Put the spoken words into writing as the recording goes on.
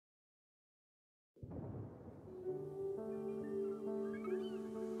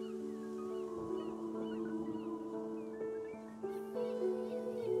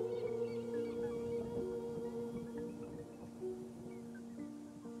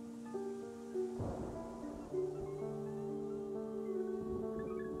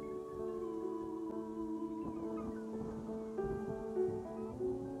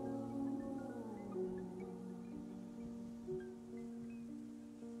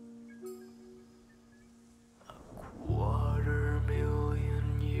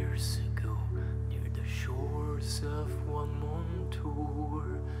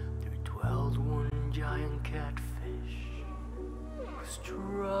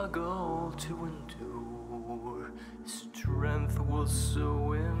struggle to endure. His strength was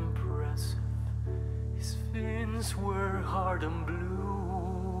so impressive. His fins were hard and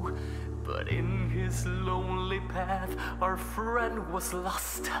blue. But in his lonely path, our friend was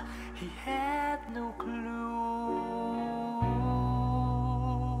lost. He had no clue.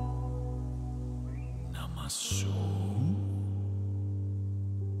 Namasu.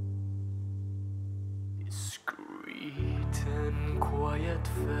 Discreet and quiet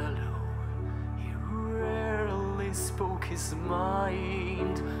fellow, he rarely spoke his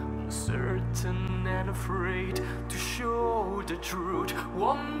mind. Uncertain and afraid to show the truth,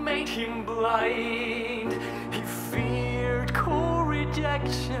 what made him blind? He feared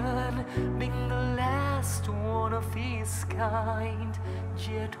co-rejection, being the last one of his kind.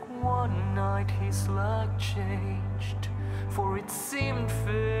 Yet one night his luck changed, for it seemed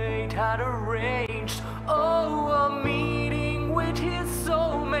fate had arranged. Oh, a meeting with his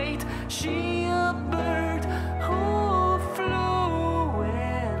soulmate, she a bird who flew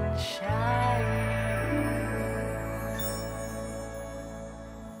and shined.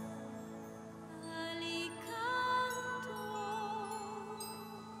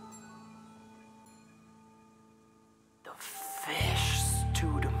 The fish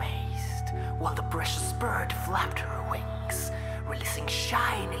stood amazed, while the precious bird flapped her wings, releasing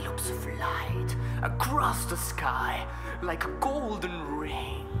shiny loops of light across the sky like golden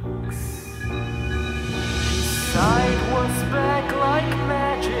rings. His sight was back like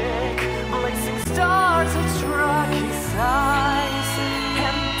magic, blazing stars had struck his eyes,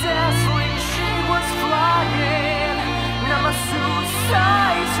 and dazzling she was flying. Namasu's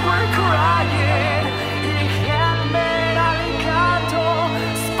eyes were crying. He had made Aligato,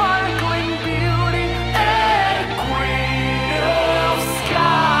 sparkling beauty, and a queen of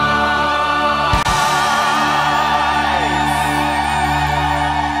skies.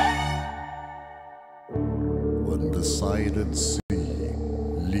 When the silent sea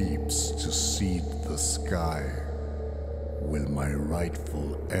leaps to seed the sky, will my rightful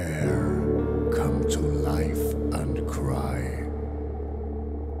heir come to life and cry?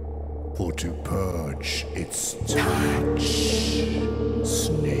 For to purge its touch,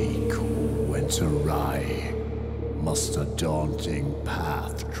 snake who went awry must a daunting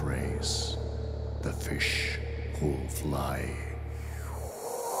path trace, the fish who'll fly.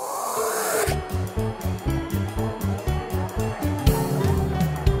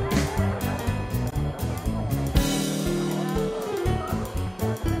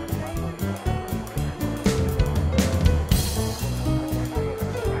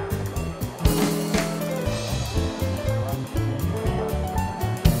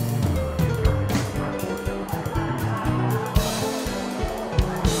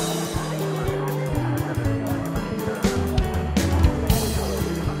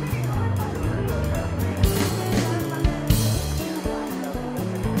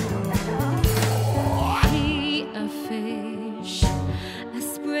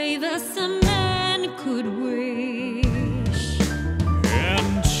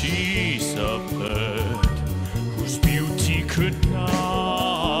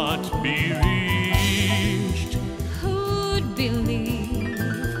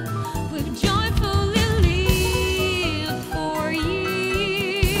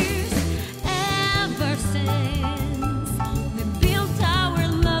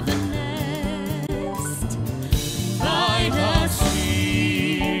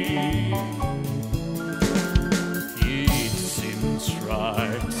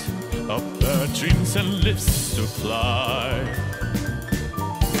 Dreams and lives to fly.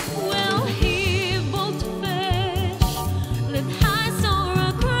 Well, he bold fish lived high, soar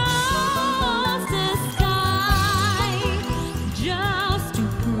across the sky, just to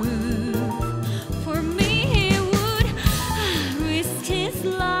prove for me he would risk his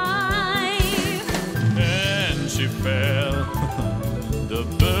life. And she fell, the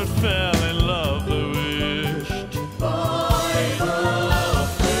bird fell in love, the wished.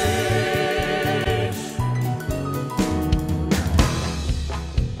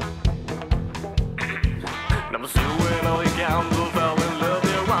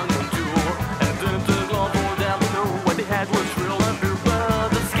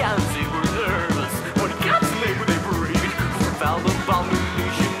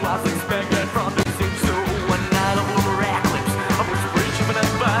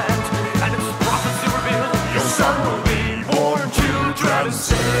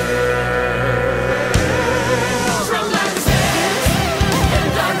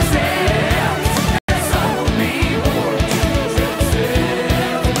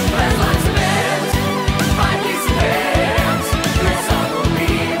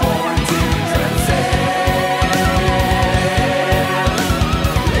 Be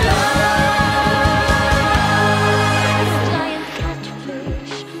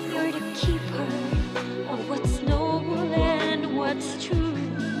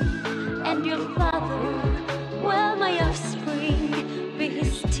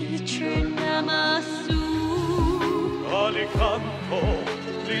Oh,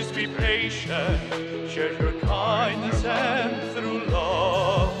 please be patient, share your kindness and through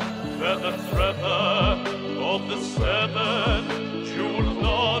love. Feather, feather of the seven, jewel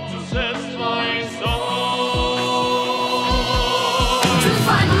not to satisfy soul. To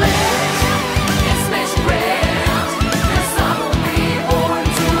find land, it's best bread. The sun will be born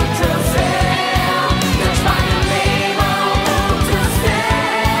to tell. To find a name I want to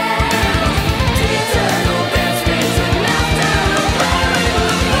stand. The eternal dance between laughter and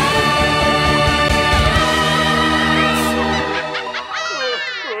paradise.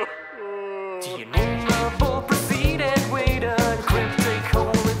 The innumerable preceded waited, cryptic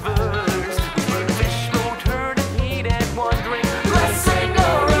holy verse. Where the fish boat heard and heeded, wondering, blessing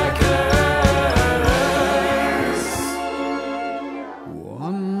or a curse.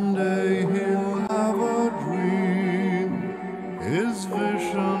 One day he'll have a dream, his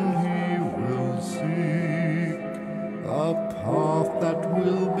vision he will seek, a path that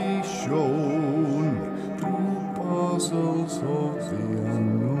will be shown through puzzles of the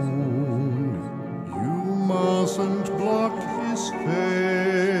unknown. You mustn't block his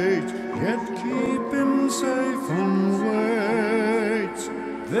fate, yet keep him safe and wait.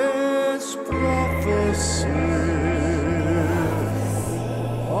 There's prophecy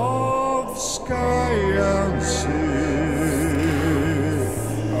of sky and sea,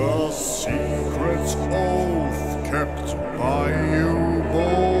 a secret oath kept by you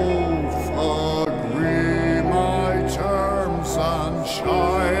both. Agree my terms and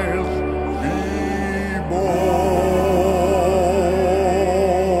child be born.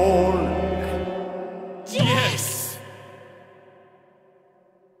 Yes!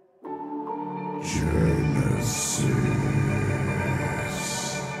 Genezees.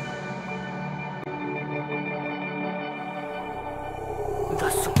 The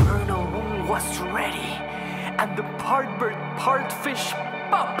supernal moon was ready, and the part bird, part fish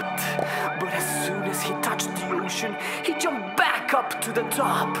popped. But as soon as he touched the ocean, he jumped back up to the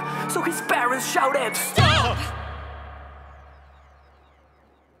top. So his parents shouted, "Stop!"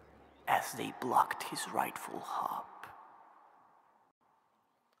 as they blocked his rightful hop.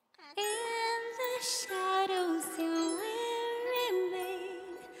 In the shadows you will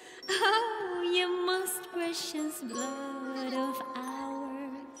remain. Oh, you most precious blood of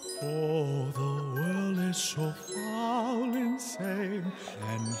ours. Oh, the world is so foul, insane,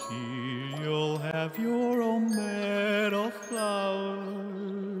 and here you'll have your own bed of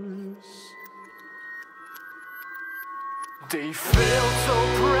flowers. They felt so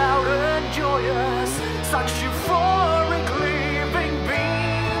proud and joyous, such euphoric living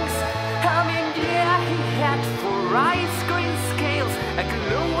beings. I mean, yeah, he had 4 ice cream scales, a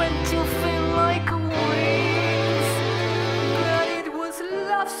glow and 2 thin like wings. But it was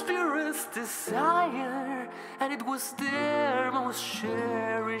love's purest desire, and it was their most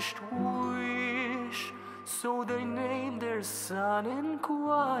cherished wish. So they named their son in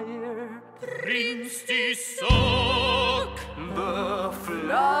choir Prince die Sock, the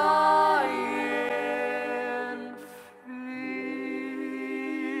Flying